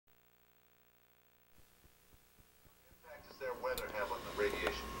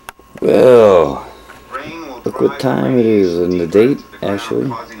Well, look what time it is and the date, actually.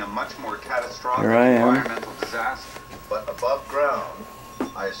 Here I am. But above ground,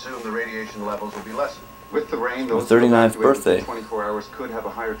 I assume the radiation levels will be lessened. With the rain, My 39th birthday. 24 hours could have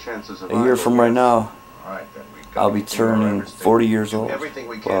a higher chance of A year from right now, all right, then I'll be turning 40 years old.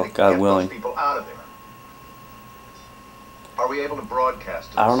 Well, God willing. People out of there. Are we able to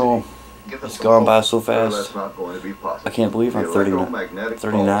broadcast? I don't know. It's gone by so fast. I can't believe I'm 39 right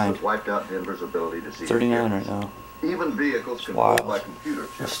now. Even vehicles It's wild.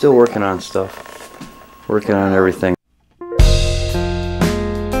 I'm still working on stuff. Working on everything.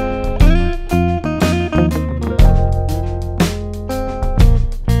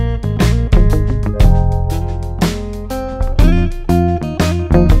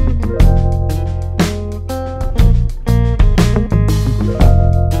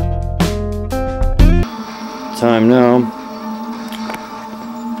 Time now.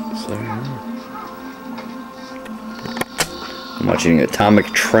 I'm watching Atomic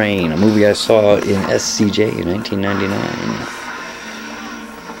Train, a movie I saw in SCJ in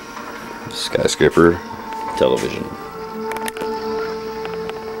 1999. Skyscraper television.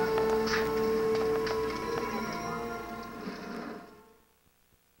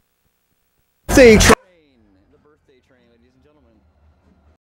 Say